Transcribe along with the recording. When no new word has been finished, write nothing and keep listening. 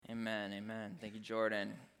Amen, amen. Thank you,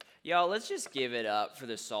 Jordan. Y'all, let's just give it up for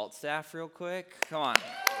the SALT staff real quick. Come on.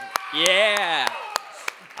 Yeah.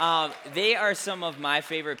 They are some of my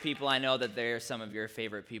favorite people. I know that they're some of your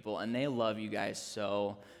favorite people, and they love you guys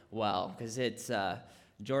so well because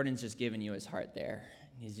Jordan's just giving you his heart there.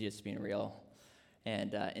 He's just being real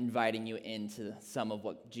and inviting you into some of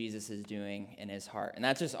what Jesus is doing in his heart. And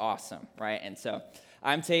that's just awesome, right? And so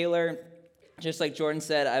I'm Taylor. Just like Jordan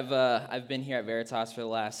said, I've been here at Veritas for the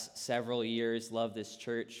last several years. Love this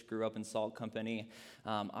church. Grew up in Salt Company.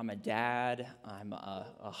 I'm a dad. I'm a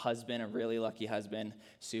husband, a really lucky husband,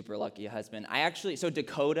 super lucky husband. So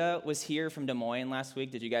Dakota was here from Des Moines last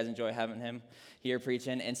week. Did you guys enjoy having him here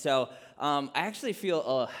preaching? And so I actually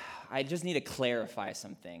feel I just need to clarify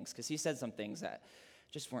some things because he said some things that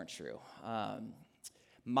just weren't true.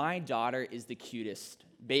 My daughter is the cutest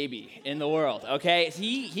baby in the world, okay?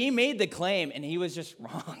 He made the claim, and he was just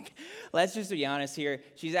wrong. Let's just be honest here.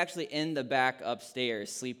 She's actually in the back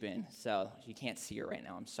upstairs sleeping, so you can't see her right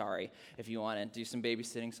now. I'm sorry. If you want to do some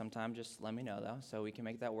babysitting sometime, just let me know, though, so we can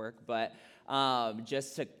make that work. But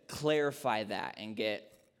just to clarify that and get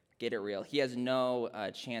it real, he has no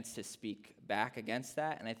chance to speak back against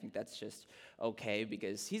that, and I think that's just okay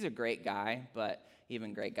because he's a great guy, but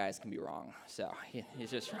even great guys can be wrong, so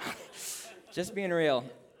he's just wrong. Just being real.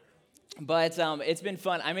 But it's been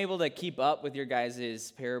fun. I'm able to keep up with your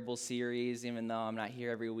guys' parable series, even though I'm not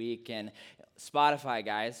here every week. And Spotify,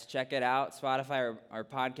 guys, check it out. Spotify, our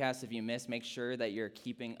podcast, if you miss, make sure that you're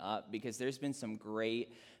keeping up because there's been some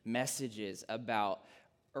great messages about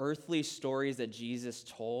earthly stories that Jesus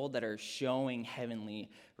told that are showing heavenly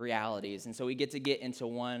realities. And so we get into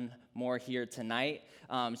one more here tonight.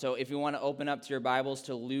 So if you want to open up to your Bibles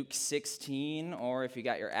to Luke 16, or if you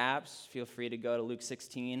got your apps, feel free to go to Luke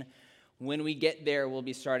 16. When we get there, we'll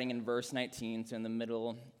be starting in verse 19, so in the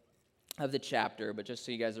middle of the chapter, but just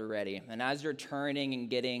so you guys are ready. And as you're turning and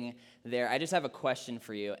getting there, I just have a question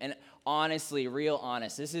for you. And honestly, real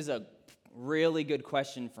honest, this is a really good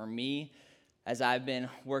question for me as I've been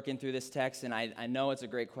working through this text, and I know it's a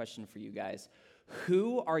great question for you guys.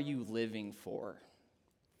 Who are you living for?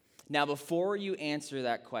 Now, before you answer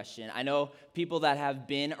that question, I know people that have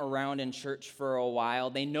been around in church for a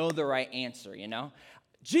while, they know the right answer,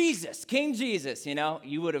 Jesus, King Jesus,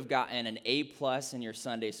 You would have gotten an A+ in your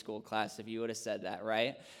Sunday school class if you would have said that,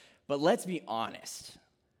 right? But let's be honest.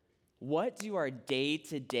 What do our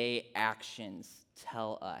day-to-day actions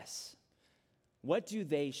tell us? What do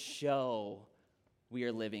they show we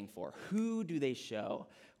are living for? Who do they show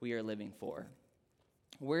we are living for?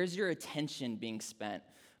 Where's your attention being spent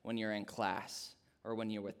when you're in class or when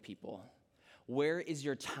you're with people? Where is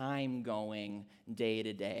your time going day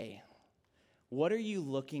to day? What are you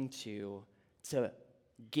looking to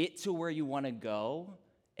get to where you want to go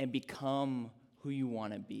and become who you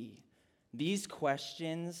want to be? These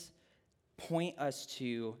questions point us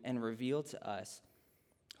to and reveal to us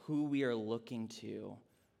who we are looking to,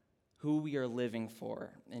 who we are living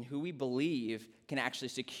for, and who we believe can actually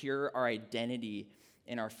secure our identity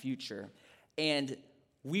in our future. And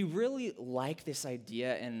we really like this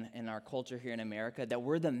idea in our culture here in America that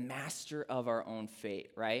we're the master of our own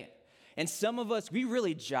fate, right? And some of us, we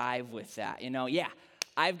really jive with that.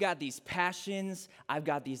 I've got these passions, I've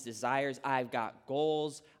got these desires, I've got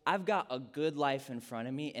goals, I've got a good life in front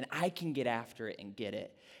of me, and I can get after it and get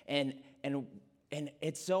it. And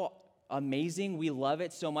it's so amazing. We love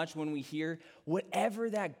it so much when we hear whatever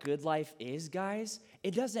that good life is, guys.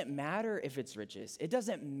 It doesn't matter if it's riches. It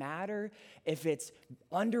doesn't matter if it's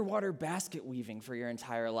underwater basket weaving for your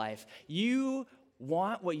entire life. You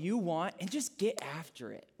want what you want and just get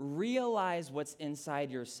after it. Realize what's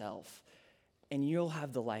inside yourself, and you'll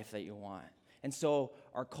have the life that you want. And so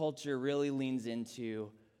our culture really leans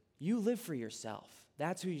into you live for yourself.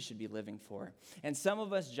 That's who you should be living for. And some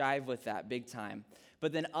of us jive with that big time.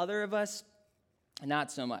 But then other of us,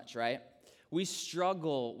 not so much, right? We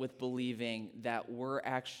struggle with believing that we're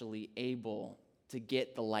actually able to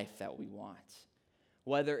get the life that we want.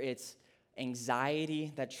 Whether it's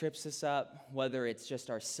anxiety that trips us up, whether it's just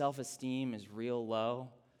our self-esteem is real low,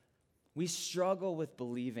 we struggle with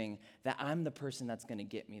believing that I'm the person that's going to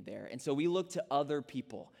get me there. And so we look to other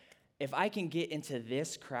people. If I can get into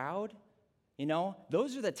this crowd,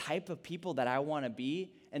 those are the type of people that I want to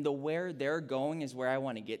be, and where they're going is where I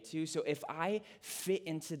want to get to. So if I fit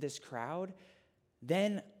into this crowd,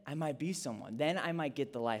 then I might be someone. Then I might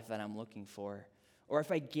get the life that I'm looking for. Or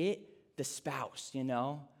if I get the spouse,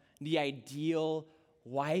 the ideal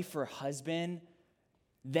wife or husband,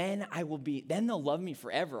 then they'll love me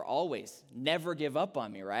forever, always. Never give up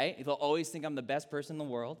on me, right? They'll always think I'm the best person in the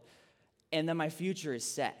world. And then my future is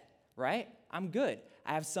set. right? I'm good.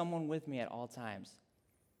 I have someone with me at all times.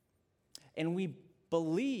 And we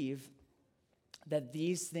believe that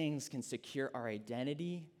these things can secure our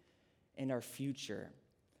identity and our future.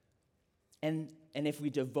 And if we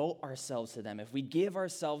devote ourselves to them, if we give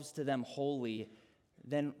ourselves to them wholly,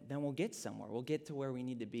 then we'll get somewhere. We'll get to where we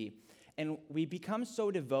need to be. And we become so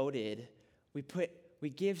devoted, we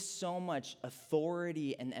give so much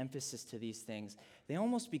authority and emphasis to these things, they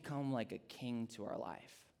almost become like a king to our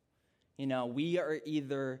life. We are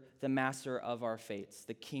either the master of our fates,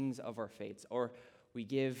 the kings of our fates, or we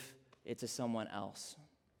give it to someone else.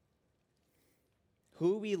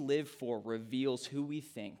 Who we live for reveals who we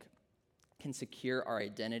think can secure our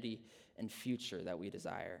identity and future that we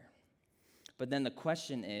desire. But then the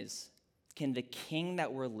question is, can the king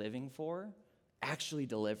that we're living for actually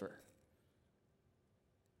deliver?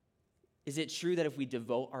 Is it true that if we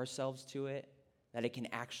devote ourselves to it, that it can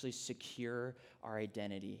actually secure our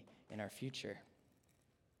identity and our future?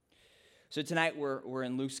 So tonight we're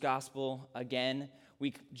in Luke's gospel again.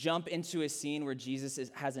 We jump into a scene where Jesus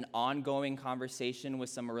has an ongoing conversation with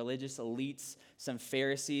some religious elites, some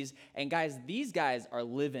Pharisees. And guys, these guys are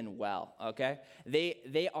living well, okay?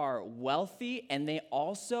 They are wealthy, and they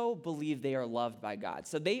also believe they are loved by God.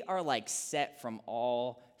 So they are like set from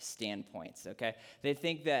all standpoints, okay? They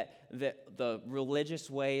think that the religious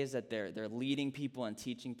ways that they're leading people and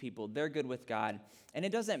teaching people, they're good with God. And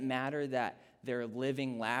it doesn't matter that they're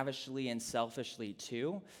living lavishly and selfishly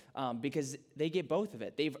too, because they get both of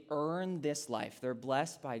it. They've earned this life. They're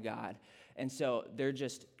blessed by God, and so they're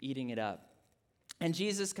just eating it up. And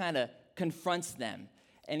Jesus kind of confronts them,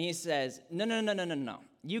 and he says, no.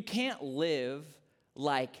 You can't live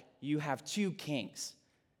like you have two kings.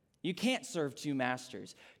 You can't serve two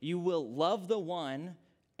masters. You will love the one,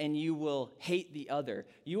 and you will hate the other.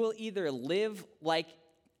 You will either live like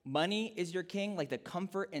money is your king, like the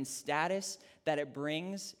comfort and status that it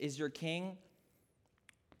brings is your king,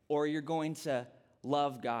 or you're going to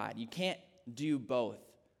love God. You can't do both.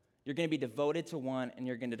 You're going to be devoted to one, and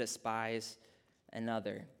you're going to despise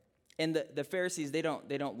another. And the Pharisees, they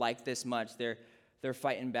don't like this much. They're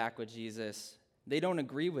fighting back with Jesus. They don't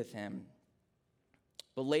agree with him.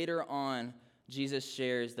 But later on, Jesus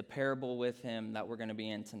shares the parable with him that we're going to be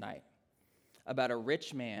in tonight about a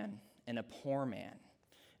rich man and a poor man.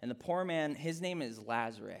 And the poor man, his name is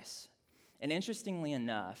Lazarus. And interestingly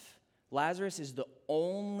enough, Lazarus is the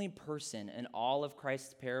only person in all of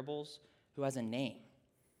Christ's parables who has a name.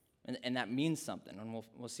 And that means something, and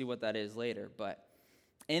we'll see what that is later. But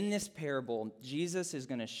in this parable, Jesus is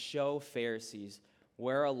going to show Pharisees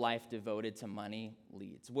where a life devoted to money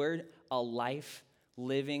leads, where a life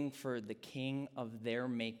living for the king of their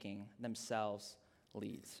making themselves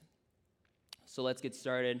leads. So let's get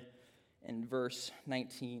started. In verse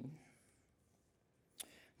 19,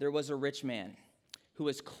 there was a rich man who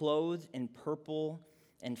was clothed in purple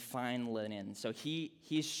and fine linen. So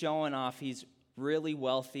he's showing off. He's really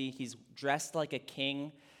wealthy. He's dressed like a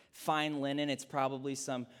king. Fine linen, it's probably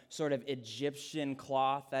some sort of Egyptian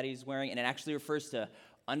cloth that he's wearing, and it actually refers to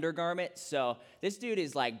undergarment. So this dude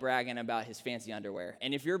is like bragging about his fancy underwear.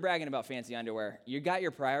 And if you're bragging about fancy underwear, you got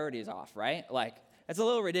your priorities off, right? Like, that's a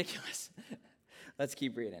little ridiculous. Let's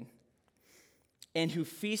keep reading. And who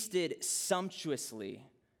feasted sumptuously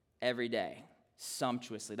every day.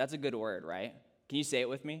 Sumptuously. That's a good word, right? Can you say it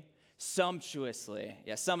with me? Sumptuously.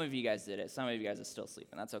 Yeah, some of you guys did it. Some of you guys are still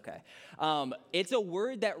sleeping. That's okay. It's a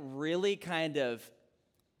word that really kind of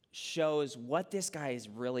shows what this guy is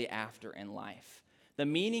really after in life. The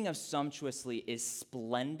meaning of sumptuously is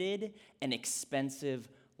splendid and expensive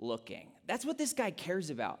looking. That's what this guy cares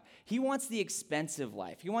about. He wants the expensive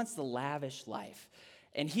life. He wants the lavish life.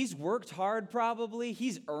 And he's worked hard probably.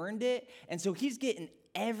 He's earned it. And so he's getting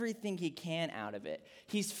everything he can out of it.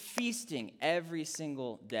 He's feasting every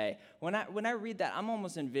single day. When I read that, I'm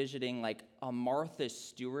almost envisioning like a Martha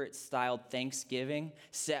Stewart style Thanksgiving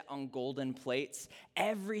set on golden plates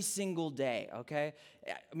every single day, okay?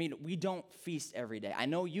 I mean, we don't feast every day. I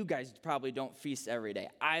know you guys probably don't feast every day.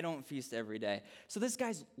 I don't feast every day. So this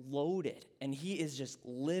guy's loaded, and he is just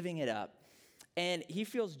living it up. And he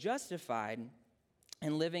feels justified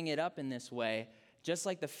in living it up in this way, just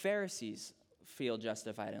like the Pharisees feel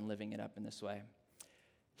justified in living it up in this way.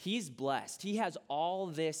 He's blessed. He has all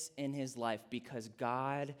this in his life because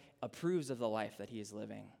God approves of the life that he is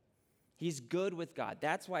living. He's good with God.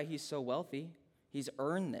 That's why he's so wealthy. He's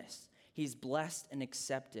earned this. He's blessed and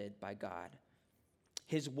accepted by God.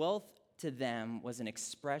 His wealth to them was an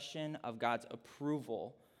expression of God's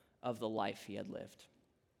approval of the life he had lived.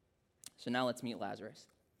 So now let's meet Lazarus.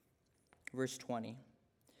 Verse 20.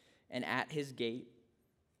 And at his gate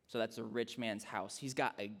So that's a rich man's house. He's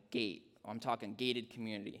got a gate. I'm talking gated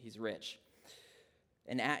community. He's rich.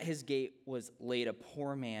 And at his gate was laid a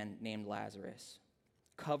poor man named Lazarus,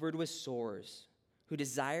 covered with sores, who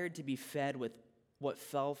desired to be fed with what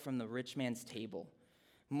fell from the rich man's table.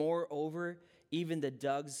 Moreover, even the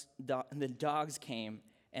dogs came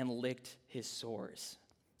and licked his sores.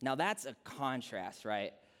 Now that's a contrast,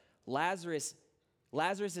 right? Lazarus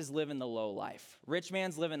is living the low life. Rich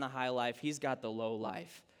man's living the high life. He's got the low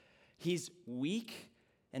life. He's weak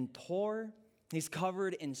and poor. He's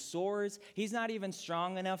covered in sores. He's not even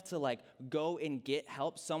strong enough to go and get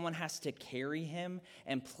help. Someone has to carry him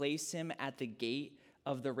and place him at the gate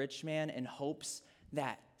of the rich man in hopes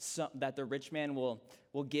that the rich man will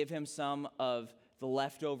give him some of the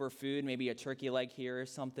leftover food, maybe a turkey leg here or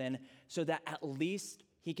something, so that at least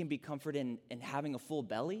he can be comforted in having a full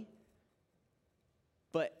belly.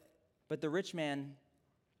 But the rich man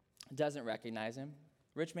doesn't recognize him.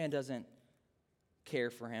 Rich man doesn't care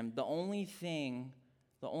for him. The only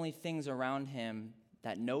things around him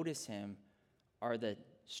that notice him are the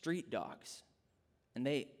street dogs, and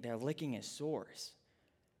they're licking his sores.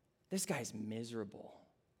 This guy's miserable.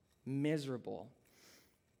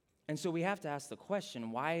 And so we have to ask the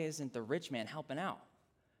question, why isn't the rich man helping out?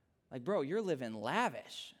 Bro, you're living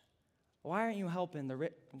lavish. Why aren't you helping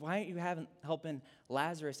helping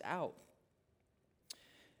Lazarus out?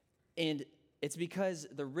 And it's because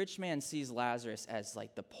the rich man sees Lazarus as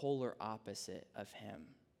the polar opposite of him.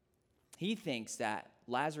 He thinks that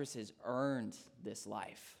Lazarus has earned this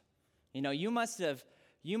life. You must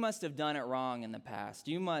have done it wrong in the past.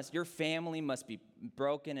 Your family must be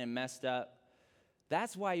broken and messed up.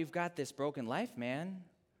 That's why you've got this broken life, man.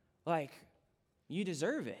 You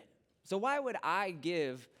deserve it. So why would I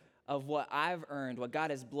give of what I've earned, what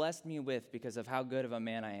God has blessed me with because of how good of a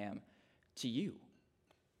man I am, to you?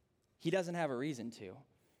 He doesn't have a reason to.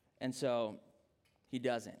 And so he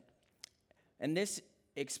doesn't. And this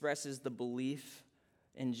expresses the belief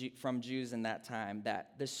from Jews in that time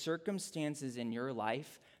that the circumstances in your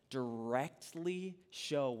life directly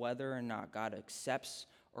show whether or not God accepts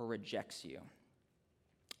or rejects you.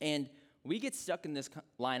 And we get stuck in this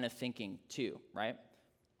line of thinking too, right?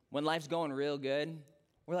 When life's going real good,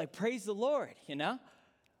 we're like, praise the Lord,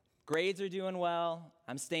 Grades are doing well.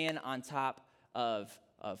 I'm staying on top of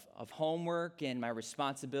homework and my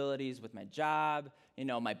responsibilities with my job.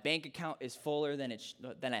 My bank account is fuller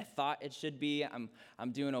than I thought it should be.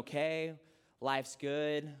 I'm doing okay. Life's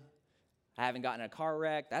good. I haven't gotten in a car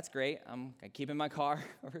wreck. That's great. I'm keeping my car.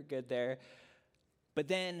 We're good there. But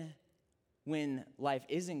then when life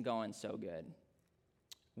isn't going so good,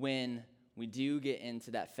 when we do get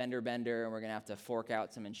into that fender bender and we're going to have to fork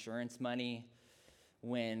out some insurance money,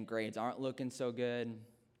 when grades aren't looking so good,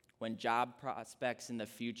 when job prospects in the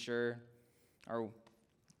future are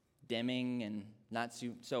dimming and not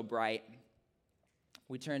so bright,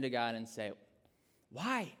 we turn to God and say,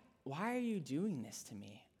 why? Why are you doing this to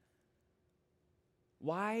me?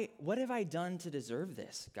 Why? What have I done to deserve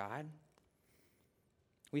this, God?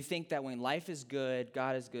 We think that when life is good,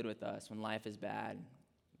 God is good with us. When life is bad,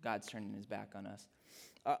 God's turning his back on us.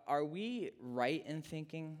 Are we right in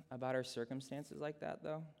thinking about our circumstances like that,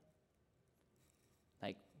 though?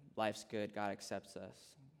 Life's good, God accepts us.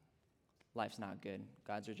 Life's not good,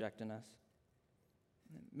 God's rejecting us.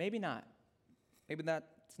 Maybe not. Maybe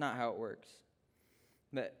that's not how it works.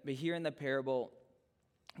 But here in the parable,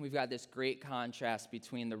 we've got this great contrast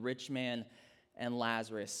between the rich man and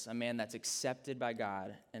Lazarus, a man that's accepted by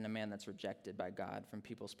God and a man that's rejected by God from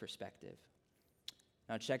people's perspective.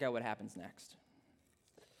 Now check out what happens next.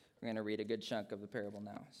 We're going to read a good chunk of the parable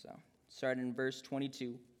now. So starting in verse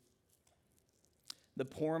 22. The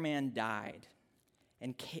poor man died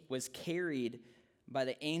and was carried by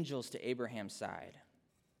the angels to Abraham's side.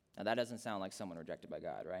 Now that doesn't sound like someone rejected by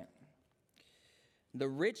God, right? The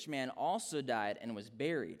rich man also died and was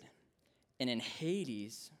buried. And in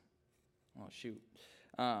Hades,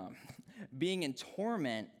 being in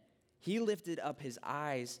torment, he lifted up his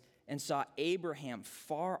eyes and saw Abraham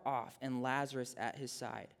far off and Lazarus at his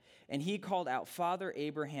side. And he called out, Father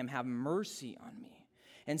Abraham, have mercy on me,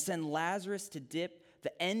 and send Lazarus to dip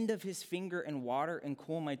the end of his finger in water and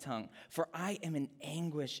cool my tongue, for I am in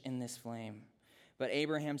anguish in this flame. But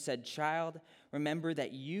Abraham said, Child, remember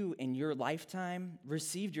that you in your lifetime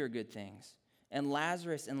received your good things, and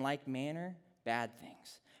Lazarus in like manner bad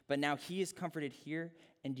things. But now he is comforted here,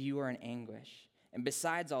 and you are in anguish. And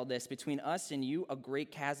besides all this, between us and you, a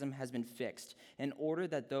great chasm has been fixed, in order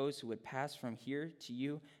that those who would pass from here to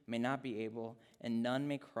you may not be able, and none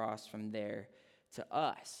may cross from there to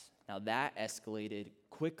us. Now that escalated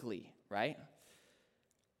quickly, right?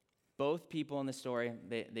 Both people in the story,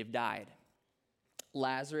 they've died.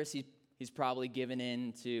 Lazarus, he's probably given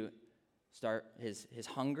in to start his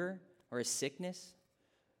hunger or his sickness.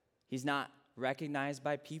 He's not recognized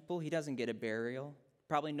by people. He doesn't get a burial.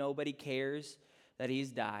 Probably nobody cares that he's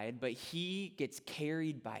died, but he gets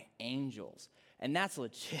carried by angels. And that's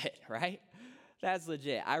legit, right? That's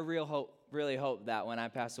legit. I really hope that when I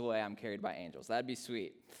pass away, I'm carried by angels. That'd be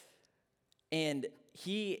sweet. And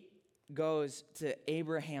he goes to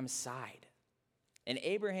Abraham's side. And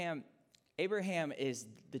Abraham is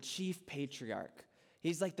the chief patriarch.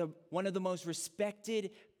 He's like one of the most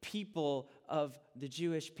respected people of the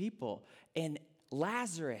Jewish people. And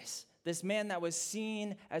Lazarus, this man that was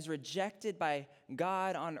seen as rejected by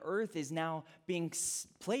God on earth, is now being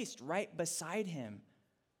placed right beside him.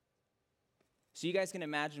 So you guys can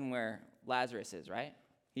imagine where Lazarus is, right?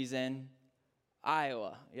 He's in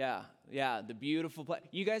Iowa. Yeah, the beautiful place.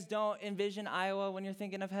 You guys don't envision Iowa when you're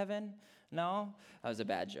thinking of heaven? No? That was a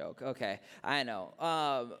bad joke. Okay, I know.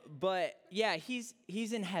 But yeah, he's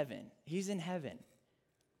in heaven. He's in heaven.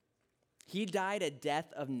 He died a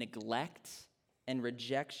death of neglect and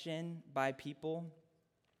rejection by people,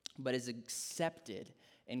 but is accepted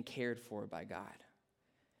and cared for by God.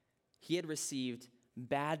 He had received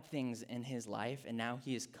bad things in his life, and now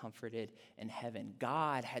he is comforted in heaven.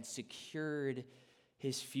 God had secured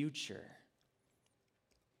his future.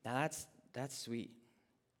 Now that's sweet.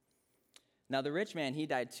 Now the rich man, he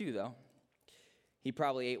died too, though. He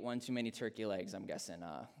probably ate one too many turkey legs, I'm guessing.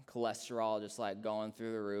 Cholesterol just like going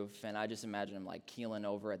through the roof, and I just imagine him like keeling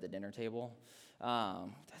over at the dinner table.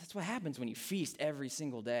 That's what happens when you feast every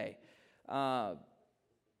single day.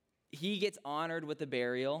 He gets honored with a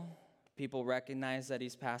burial. People recognize that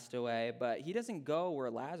he's passed away, but he doesn't go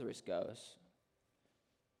where Lazarus goes.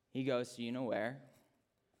 He goes to, you know where?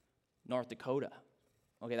 North Dakota.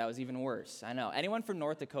 Okay, that was even worse. I know. Anyone from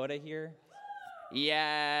North Dakota here?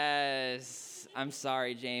 Yes. I'm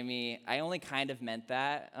sorry, Jamie. I only kind of meant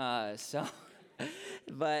that.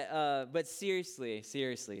 But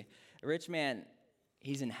seriously, a rich man,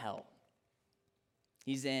 he's in hell.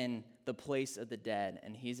 He's in the place of the dead,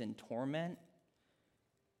 and he's in torment.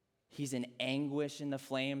 He's in anguish in the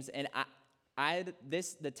flames. And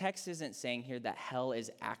the text isn't saying here that hell is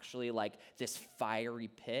actually like this fiery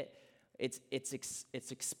pit. It's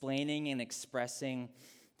explaining and expressing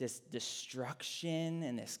this destruction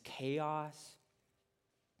and this chaos.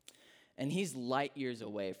 And he's light years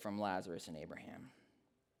away from Lazarus and Abraham.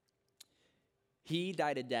 He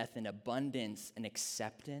died a death in abundance and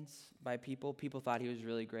acceptance by people. People thought he was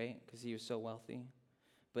really great because he was so wealthy,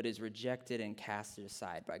 but is rejected and casted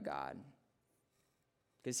aside by God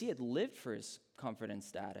because he had lived for his comfort and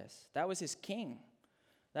status. That was his king.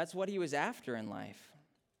 That's what he was after in life.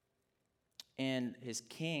 And his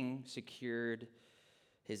king secured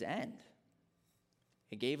his end.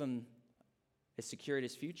 It secured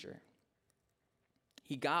his future.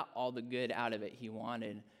 He got all the good out of it he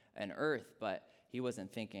wanted on earth, but he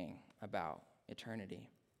wasn't thinking about eternity.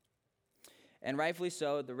 And rightfully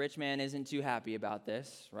so, the rich man isn't too happy about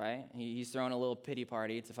this, right? He's throwing a little pity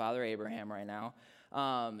party to Father Abraham right now.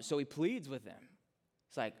 So he pleads with him.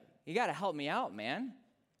 It's like, you got to help me out, man.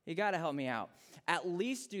 You got to help me out. At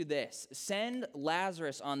least do this. Send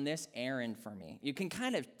Lazarus on this errand for me. You can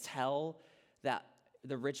kind of tell that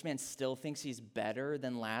the rich man still thinks he's better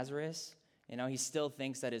than Lazarus. You know, he still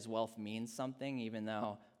thinks that his wealth means something, even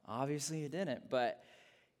though obviously it didn't. But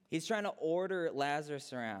he's trying to order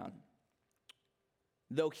Lazarus around.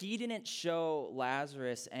 Though he didn't show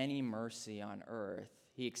Lazarus any mercy on earth,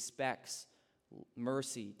 he expects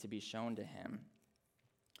mercy to be shown to him.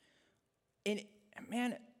 And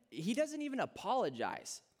man, he doesn't even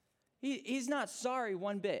apologize. He's not sorry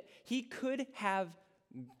one bit. He could have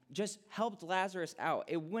just helped Lazarus out.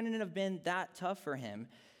 It wouldn't have been that tough for him.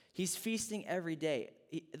 He's feasting every day.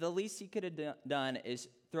 The least he could have done is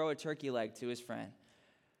throw a turkey leg to his friend.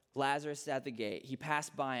 Lazarus is at the gate. He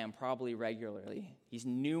passed by him probably regularly. He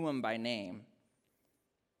knew him by name.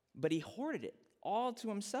 But he hoarded it all to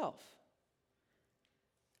himself.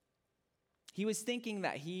 He was thinking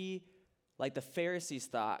that he, like the Pharisees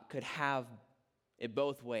thought, could have it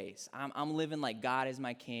both ways. I'm living like God is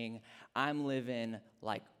my king. I'm living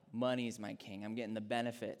like money is my king. I'm getting the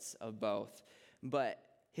benefits of both. But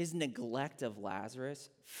his neglect of Lazarus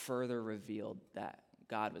further revealed that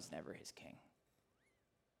God was never his king.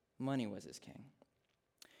 Money was his king.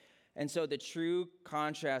 And so the true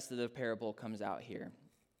contrast of the parable comes out here.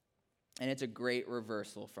 And it's a great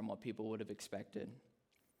reversal from what people would have expected.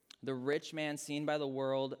 The rich man seen by the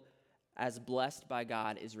world as blessed by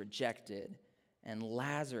God is rejected, and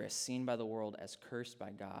Lazarus seen by the world as cursed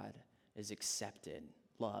by God is accepted,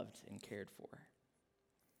 loved and cared for.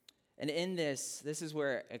 And in this is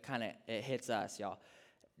where it hits us, y'all.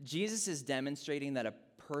 Jesus is demonstrating that a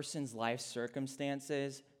person's life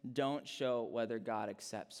circumstances don't show whether God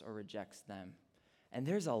accepts or rejects them. And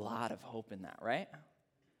there's a lot of hope in that, right?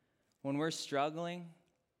 When we're struggling,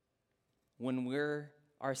 when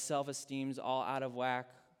our self-esteem's all out of whack,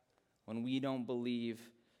 when we don't believe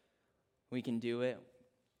we can do it,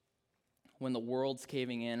 when the world's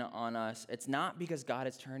caving in on us, it's not because God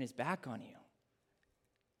has turned his back on you.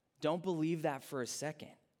 Don't believe that for a second.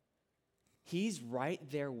 He's right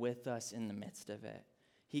there with us in the midst of it.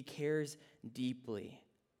 He cares deeply.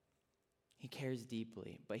 He cares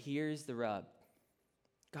deeply. But here's the rub.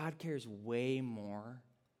 God cares way more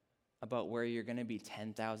about where you're going to be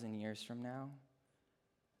 10,000 years from now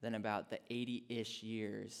than about the 80-ish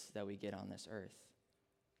years that we get on this earth.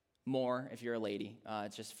 More if you're a lady.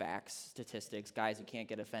 It's just facts, statistics. Guys, you can't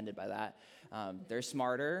get offended by that. They're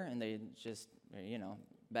smarter and they just,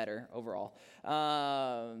 better overall.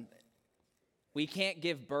 We can't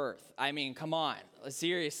give birth. I mean, come on,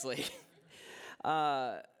 seriously.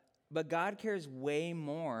 But God cares way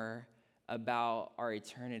more about our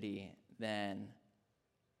eternity than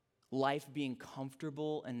life being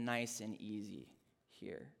comfortable and nice and easy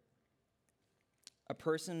here. A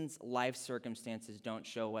person's life circumstances don't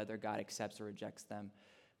show whether God accepts or rejects them,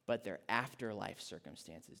 but their afterlife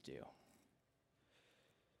circumstances do.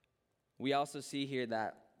 We also see here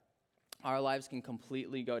that our lives can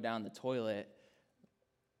completely go down the toilet,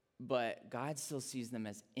 but God still sees them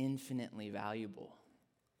as infinitely valuable.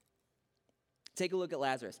 Take a look at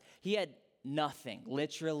Lazarus. He had nothing,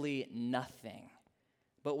 literally nothing,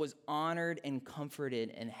 but was honored and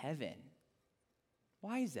comforted in heaven.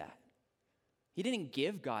 Why is that? He didn't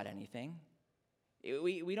give God anything.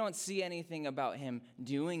 We don't see anything about him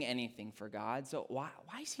doing anything for God, so why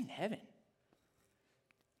is he in heaven?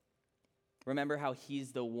 Remember how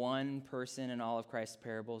he's the one person in all of Christ's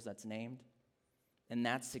parables that's named? And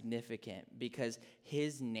that's significant because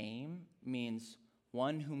his name means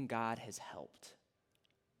one whom God has helped.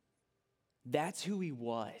 That's who he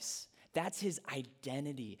was. That's his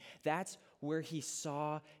identity. That's where he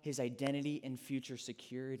saw his identity and future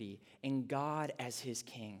security in God as his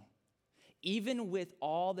king. Even with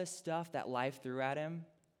all the stuff that life threw at him,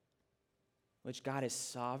 which God is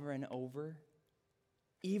sovereign over,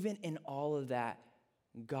 even in all of that,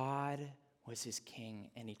 God was his king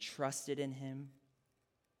and he trusted in him.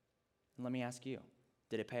 And let me ask you,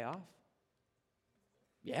 did it pay off?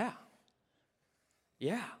 Yeah.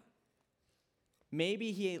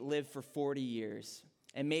 Maybe he lived for 40 years,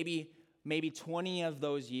 and maybe 20 of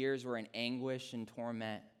those years were in anguish and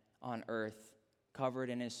torment on earth, covered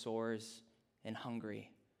in his sores and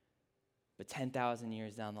hungry. But 10,000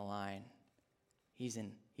 years down the line, he's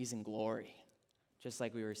in glory, just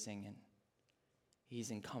like we were singing.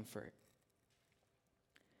 He's in comfort.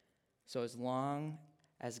 So as long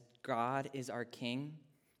as God is our king,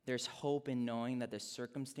 there's hope in knowing that the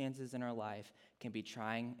circumstances in our life can be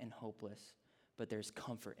trying and hopeless, but there's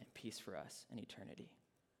comfort and peace for us in eternity.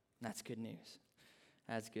 And that's good news.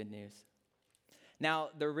 That's good news. Now,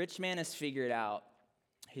 the rich man has figured out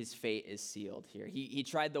his fate is sealed here. He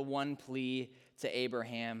tried the one plea to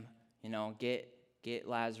Abraham, get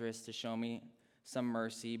Lazarus to show me some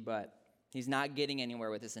mercy, but he's not getting anywhere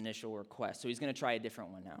with this initial request. So he's going to try a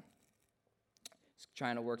different one now. He's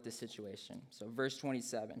trying to work the situation. So verse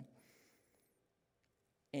 27.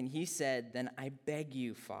 And he said, "Then I beg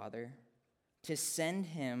you, Father, to send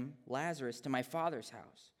him, Lazarus, to my father's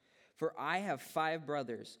house. For I have 5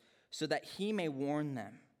 brothers, so that he may warn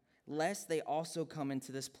them, lest they also come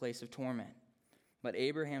into this place of torment." But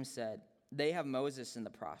Abraham said, "They have Moses and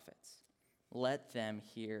the prophets. Let them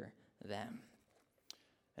hear them."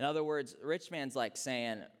 In other words, the rich man's like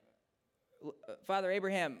saying, "Father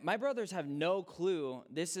Abraham, my brothers have no clue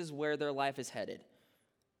this is where their life is headed.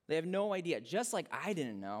 They have no idea, just like I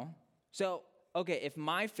didn't know. So, okay, if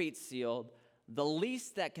my fate's sealed, the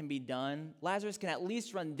least that can be done, Lazarus can at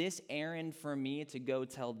least run this errand for me to go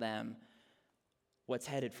tell them what's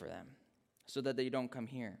headed for them so that they don't come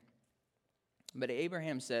here." But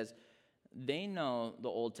Abraham says, they know the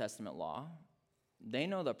Old Testament law. They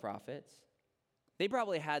know the prophets. They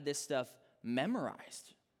probably had this stuff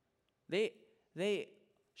memorized. They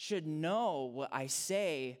should know what I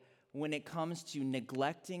say when it comes to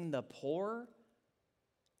neglecting the poor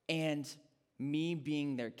and me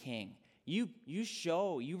being their king. You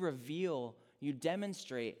show, you reveal, you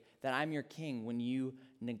demonstrate that I'm your king when you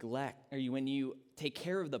neglect, or when you take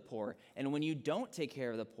care of the poor. And when you don't take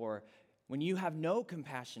care of the poor, when you have no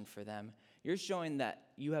compassion for them, you're showing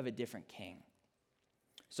that you have a different king.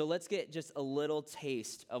 So let's get just a little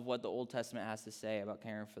taste of what the Old Testament has to say about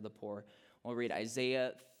caring for the poor. We'll read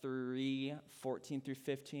Isaiah 3:14 through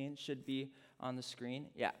 15. Should be on the screen.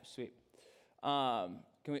 Yeah, sweet.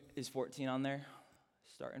 Is 14 on there?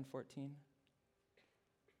 Starting 14?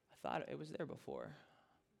 I thought it was there before.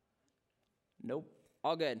 Nope.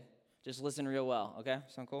 All good. Just listen real well, okay?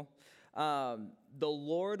 Sound cool? The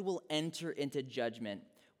Lord will enter into judgment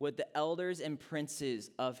with the elders and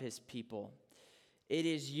princes of his people. It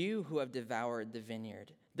is you who have devoured the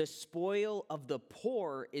vineyard. The spoil of the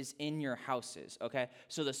poor is in your houses, okay?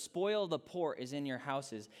 So the spoil of the poor is in your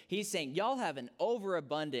houses. He's saying, y'all have an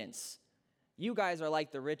overabundance. You guys are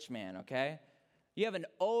like the rich man, okay? You have an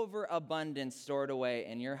overabundance stored away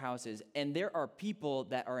in your houses, and there are people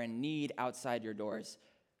that are in need outside your doors.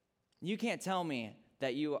 You can't tell me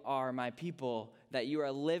that you are my people, that you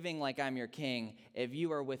are living like I'm your king, if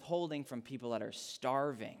you are withholding from people that are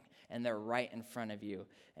starving and they're right in front of you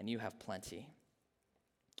and you have plenty.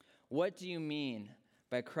 What do you mean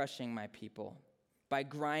by crushing my people, by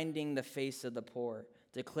grinding the face of the poor,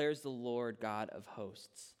 declares the Lord God of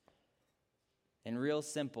hosts? And real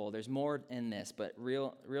simple, there's more in this, but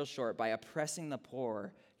real short, by oppressing the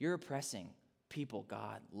poor, you're oppressing people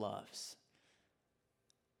God loves.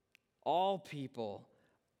 All people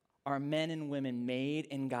are men and women made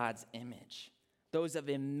in God's image, those of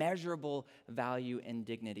immeasurable value and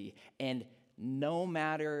dignity. And no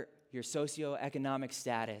matter your socioeconomic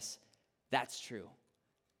status, that's true.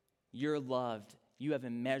 You're loved. You have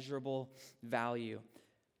immeasurable value.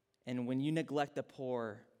 And when you neglect the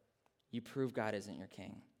poor, you prove God isn't your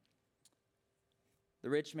king. The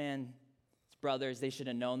rich man's brothers, they should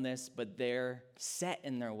have known this, but they're set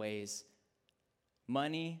in their ways.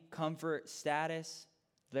 Money, comfort, status,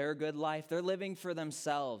 their good life, they're living for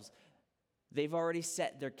themselves. They've already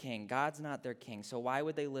set their king. God's not their king, so why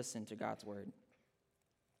would they listen to God's word?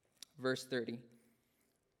 Verse 30.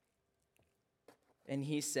 And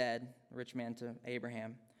he said, rich man to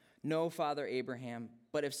Abraham, "No, Father Abraham,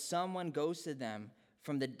 but if someone goes to them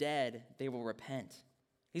from the dead, they will repent."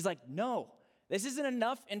 He's like, no, this isn't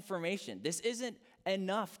enough information. This isn't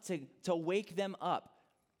enough to wake them up.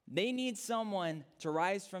 They need someone to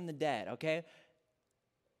rise from the dead, okay?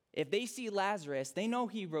 If they see Lazarus, they know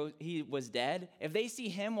he was dead. If they see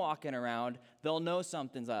him walking around, they'll know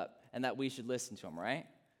something's up and that we should listen to him, right?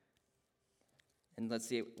 And let's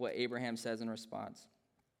see what Abraham says in response.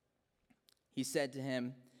 He said to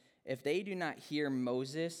him, "If they do not hear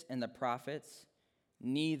Moses and the prophets,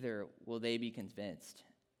 neither will they be convinced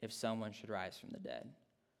if someone should rise from the dead."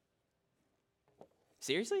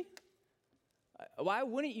 Seriously? Why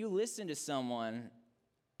wouldn't you listen to someone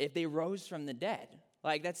if they rose from the dead?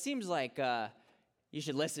 Like, that seems like you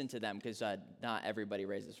should listen to them because not everybody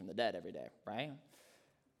raises from the dead every day, right?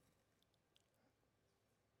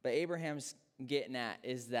 But Abraham's getting at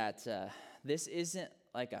is that this isn't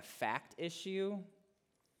like a fact issue.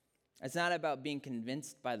 It's not about being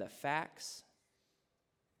convinced by the facts.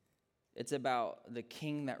 It's about the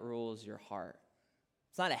king that rules your heart.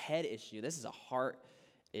 It's not a head issue. This is a heart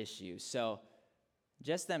issue. So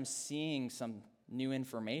just them seeing some new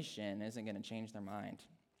information isn't going to change their mind.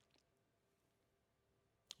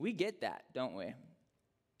 We get that, don't we?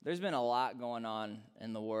 There's been a lot going on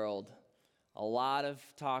in the world. A lot of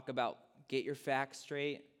talk about get your facts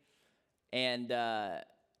straight. And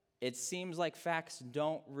it seems like facts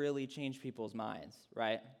don't really change people's minds,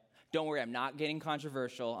 right? Don't worry, I'm not getting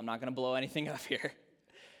controversial. I'm not going to blow anything up here.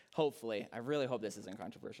 Hopefully. I really hope this isn't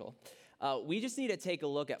controversial. We just need to take a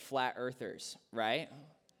look at flat earthers, right?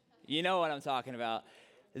 You know what I'm talking about.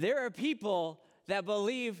 There are people that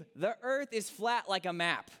believe the earth is flat like a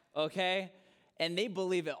map, okay? And they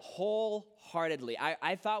believe it wholeheartedly.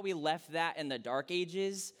 I thought we left that in the dark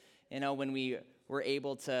ages, when we were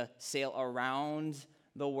able to sail around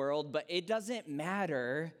the world. But it doesn't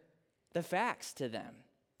matter the facts to them.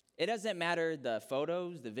 It doesn't matter the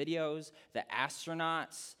photos, the videos, the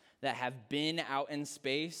astronauts that have been out in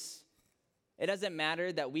space. It doesn't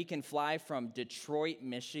matter that we can fly from Detroit,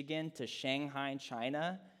 Michigan to Shanghai,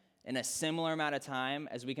 China in a similar amount of time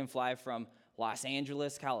as we can fly from Los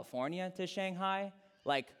Angeles, California to Shanghai.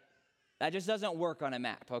 Like, that just doesn't work on a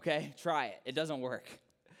map, okay? Try it. It doesn't work.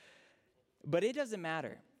 But it doesn't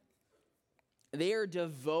matter. They are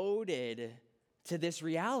devoted to this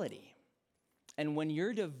reality. And when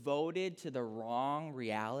you're devoted to the wrong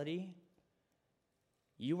reality,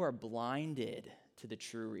 you are blinded to the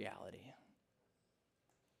true reality.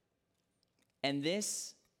 And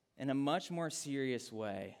this, in a much more serious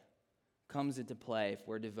way, comes into play if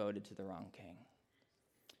we're devoted to the wrong king.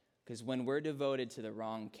 Because when we're devoted to the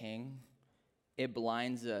wrong king, it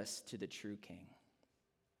blinds us to the true king.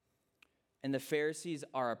 And the Pharisees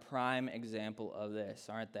are a prime example of this,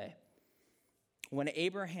 aren't they? When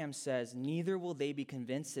Abraham says, neither will they be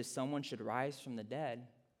convinced if someone should rise from the dead,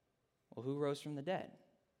 well, who rose from the dead?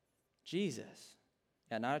 Jesus.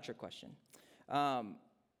 Yeah, not a trick question.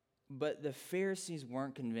 But the Pharisees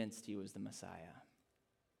weren't convinced he was the Messiah.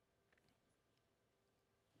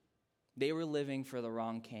 They were living for the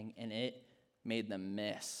wrong king, and it made them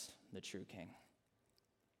miss the true king.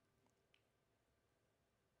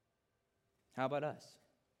 How about us?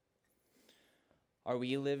 Are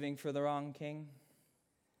we living for the wrong king?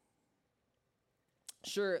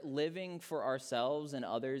 Sure, living for ourselves and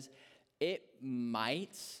others, it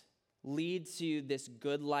might lead to this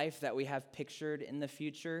good life that we have pictured in the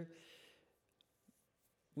future.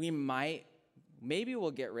 Maybe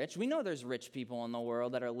we'll get rich. We know there's rich people in the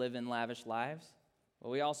world that are living lavish lives, but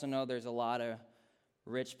we also know there's a lot of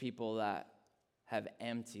rich people that have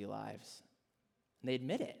empty lives. And they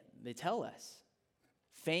admit it. They tell us.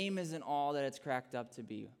 Fame isn't all that it's cracked up to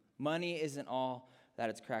be. Money isn't all that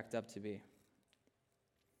it's cracked up to be.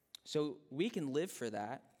 So we can live for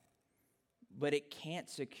that, but it can't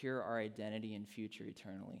secure our identity and future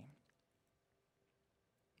eternally.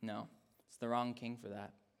 No, it's the wrong king for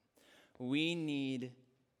that. We need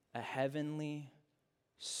a heavenly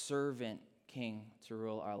servant king to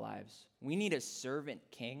rule our lives. We need a servant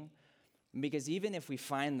king because even if we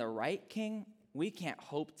find the right king, we can't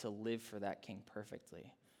hope to live for that king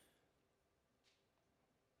perfectly.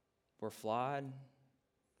 We're flawed.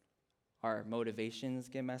 Our motivations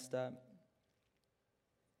get messed up.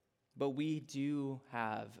 But we do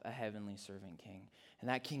have a heavenly servant king, and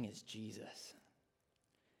that king is Jesus.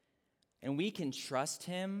 And we can trust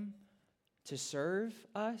him to serve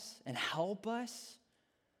us and help us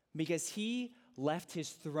because he left his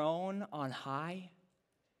throne on high.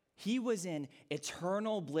 He was in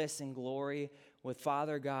eternal bliss and glory with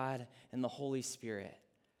Father God and the Holy Spirit.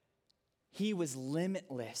 He was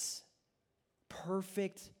limitless,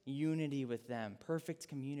 perfect unity with them, perfect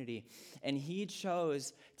community. And he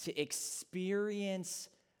chose to experience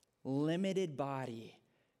limited body.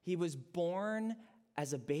 He was born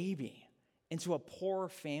as a baby into a poor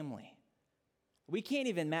family. We can't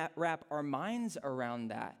even wrap our minds around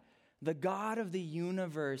that. The God of the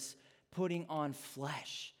universe putting on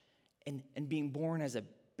flesh and being born as a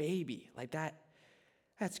baby. Like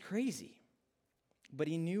that's crazy. But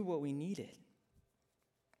he knew what we needed.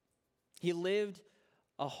 He lived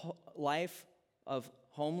a life of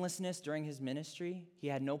homelessness during his ministry. He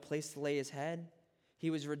had no place to lay his head. He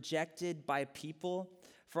was rejected by people.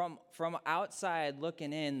 From outside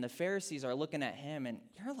looking in, the Pharisees are looking at him and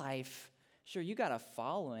your life, sure, you got a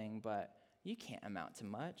following, but you can't amount to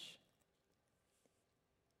much.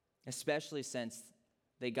 Especially since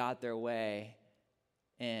they got their way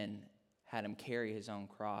and had him carry his own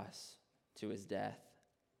cross to his death.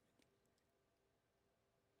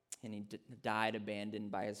 And he died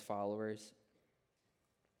abandoned by his followers.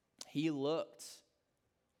 He looked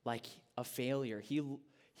like a failure.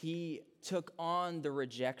 He took on the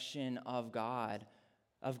rejection of God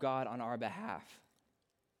on our behalf.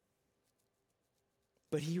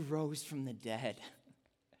 But he rose from the dead.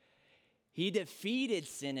 He defeated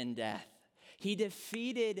sin and death. He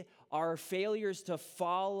defeated our failures to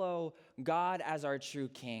follow God as our true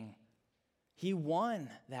king. He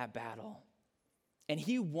won that battle. And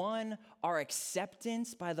he won our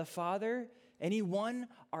acceptance by the Father, and he won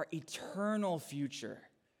our eternal future.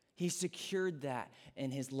 He secured that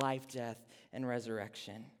in his life, death, and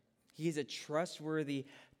resurrection. He is a trustworthy,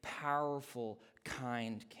 powerful,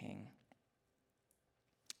 kind king.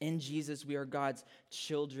 In Jesus, we are God's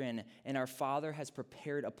children, and our Father has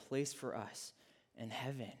prepared a place for us in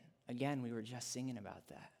heaven. Again, we were just singing about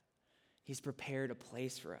that. He's prepared a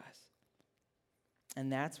place for us. And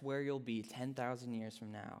that's where you'll be 10,000 years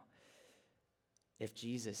from now if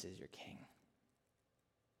Jesus is your king.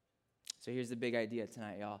 So here's the big idea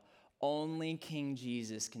tonight, y'all. Only King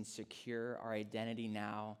Jesus can secure our identity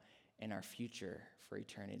now and our future for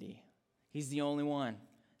eternity. He's the only one.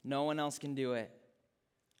 No one else can do it.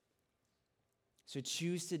 So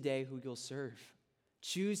choose today who you'll serve.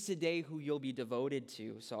 Choose today who you'll be devoted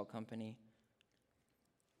to, Salt Company.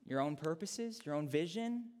 Your own purposes, your own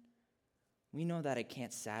vision. We know that it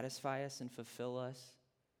can't satisfy us and fulfill us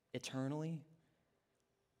eternally.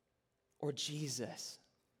 Or Jesus,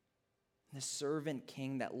 the servant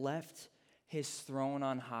king that left his throne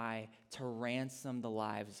on high to ransom the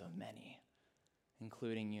lives of many,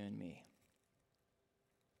 including you and me.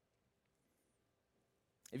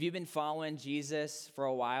 If you've been following Jesus for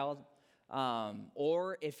a while,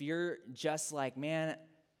 or if you're just like, man,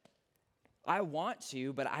 I want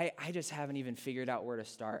to, but I just haven't even figured out where to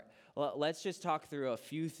start. Well, let's just talk through a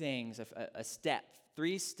few things, a step,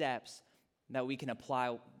 3 steps that we can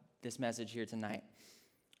apply this message here tonight.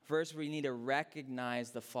 First, we need to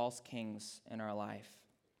recognize the false kings in our life.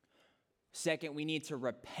 Second, we need to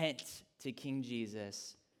repent to King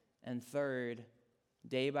Jesus. And third,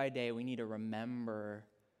 day by day, we need to remember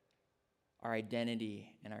our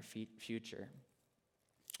identity and our future.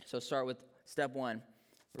 So start with step 1.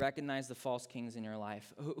 Recognize the false kings in your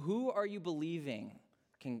life. Who are you believing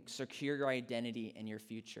can secure your identity and your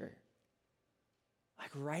future?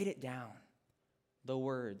 Like, write it down. The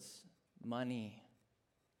words, money,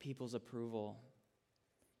 people's approval,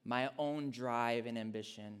 my own drive and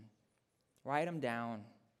ambition. Write them down.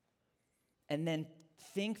 And then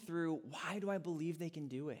think through, why do I believe they can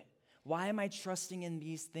do it? Why am I trusting in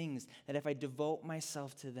these things that if I devote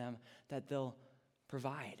myself to them, that they'll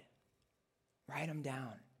provide? Write them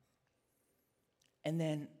down. And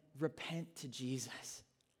then repent to Jesus.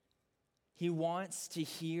 He wants to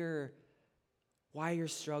hear why you're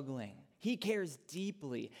struggling. He cares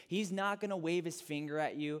deeply. He's not going to wave his finger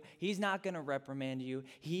at you. He's not going to reprimand you.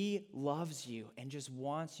 He loves you and just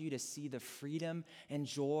wants you to see the freedom and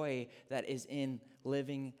joy that is in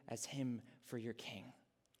living as him for your King.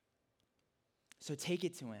 So take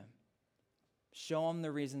it to him. Show him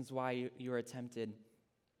the reasons why you are tempted.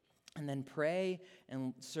 And then pray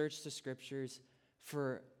and search the scriptures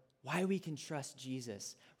for why we can trust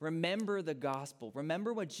Jesus. Remember the gospel.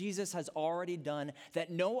 Remember what Jesus has already done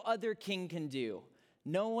that no other king can do.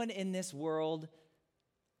 No one in this world,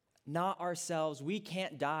 not ourselves, we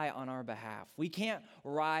can't die on our behalf. We can't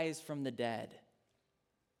rise from the dead.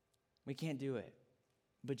 We can't do it.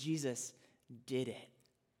 But Jesus did it.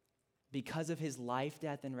 Because of his life,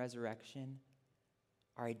 death, and resurrection,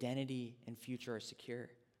 our identity and future are secure.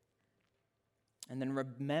 And then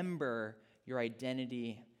remember your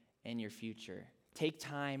identity and your future. Take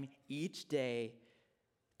time each day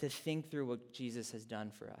to think through what Jesus has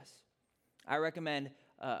done for us. I recommend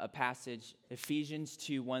a passage, Ephesians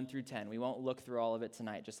 2, 1 through 10. We won't look through all of it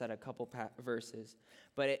tonight, just at a couple verses.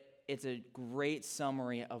 But it's a great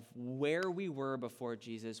summary of where we were before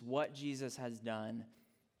Jesus, what Jesus has done,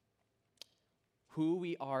 who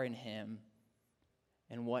we are in him,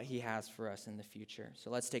 and what he has for us in the future.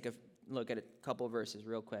 So let's take a look at a couple verses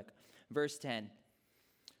real quick. Verse 10,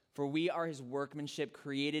 for we are his workmanship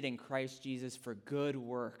created in Christ Jesus for good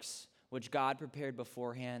works, which God prepared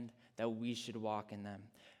beforehand that we should walk in them.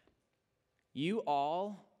 You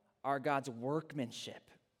all are God's workmanship,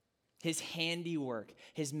 his handiwork,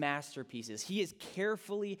 his masterpieces. He has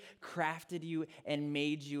carefully crafted you and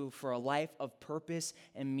made you for a life of purpose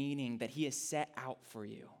and meaning that he has set out for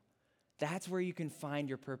you. That's where you can find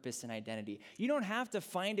your purpose and identity. You don't have to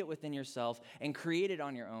find it within yourself and create it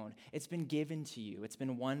on your own. It's been given to you. It's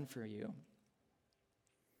been won for you.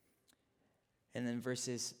 And then verse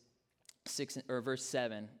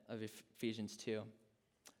 7 of Ephesians 2.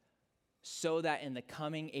 So that in the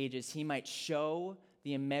coming ages he might show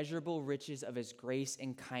the immeasurable riches of his grace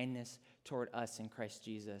and kindness toward us in Christ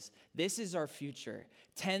Jesus. This is our future.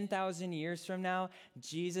 10,000 years from now,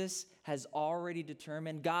 Jesus has already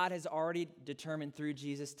determined, God has already determined through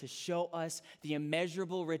Jesus to show us the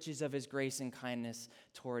immeasurable riches of his grace and kindness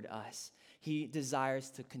toward us. He desires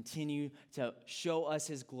to continue to show us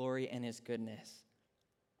his glory and his goodness.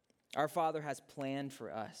 Our Father has planned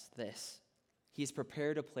for us this. He's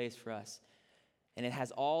prepared a place for us. And it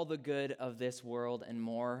has all the good of this world and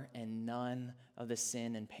more, and none of the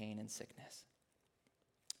sin and pain and sickness.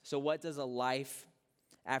 So what does a life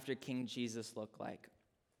after King Jesus look like?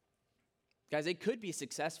 Guys, it could be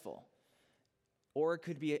successful, or it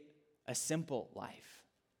could be a simple life.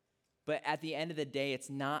 But at the end of the day, it's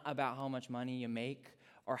not about how much money you make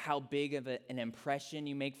or how big of an impression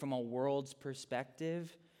you make from a world's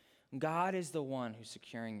perspective. God is the one who's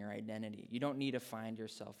securing your identity. You don't need to find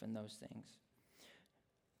yourself in those things.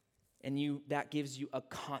 And that gives you a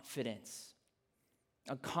confidence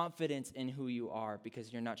in who you are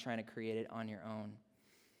because you're not trying to create it on your own.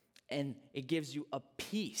 And it gives you a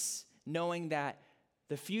peace knowing that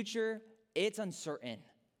the future, it's uncertain,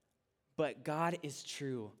 but God is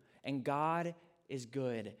true and God is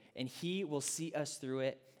good and he will see us through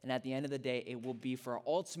it. And at the end of the day, it will be for our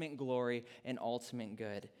ultimate glory and ultimate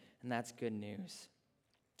good. And that's good news.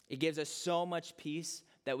 It gives us so much peace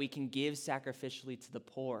that we can give sacrificially to the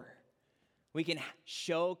poor. We can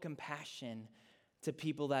show compassion to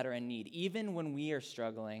people that are in need, even when we are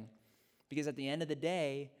struggling, because at the end of the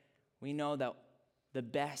day, we know that the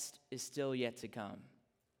best is still yet to come.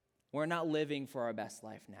 We're not living for our best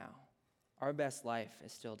life now. Our best life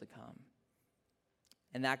is still to come.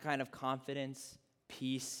 And that kind of confidence,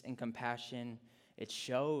 peace, and compassion It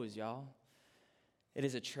shows, y'all. It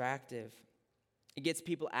is attractive. It gets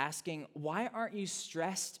people asking, why aren't you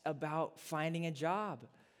stressed about finding a job?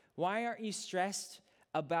 Why aren't you stressed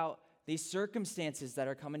about these circumstances that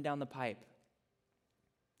are coming down the pipe?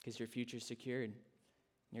 Because your future's secured.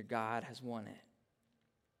 Your God has won it.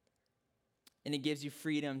 And it gives you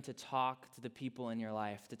freedom to talk to the people in your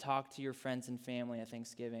life, to talk to your friends and family at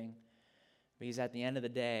Thanksgiving. Because at the end of the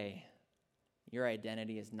day, your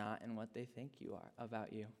identity is not in what they think you are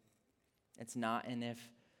about you. It's not in if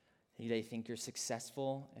they think you're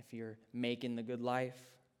successful, if you're making the good life.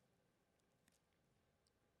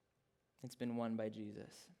 It's been won by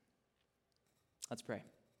Jesus. Let's pray.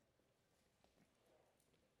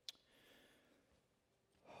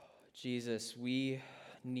 Jesus, we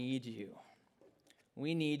need you.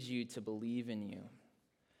 We need you to believe in you.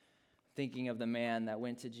 Thinking of the man that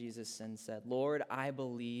went to Jesus and said, Lord, I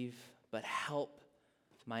believe, but help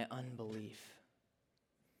my unbelief.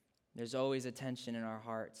 There's always a tension in our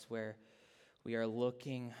hearts where we are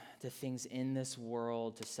looking to things in this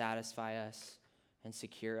world to satisfy us and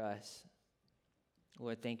secure us.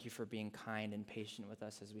 Lord, thank you for being kind and patient with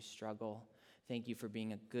us as we struggle. Thank you for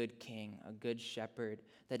being a good king, a good shepherd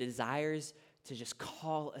that desires to just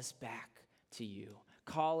call us back to you.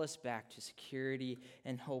 Call us back to security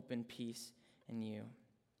and hope and peace in you.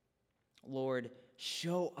 Lord,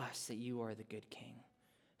 show us that you are the good king.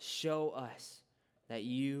 Show us that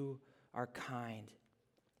you are kind,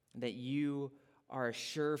 that you are a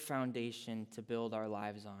sure foundation to build our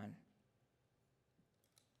lives on.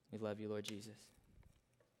 We love you, Lord Jesus.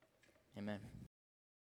 Amen.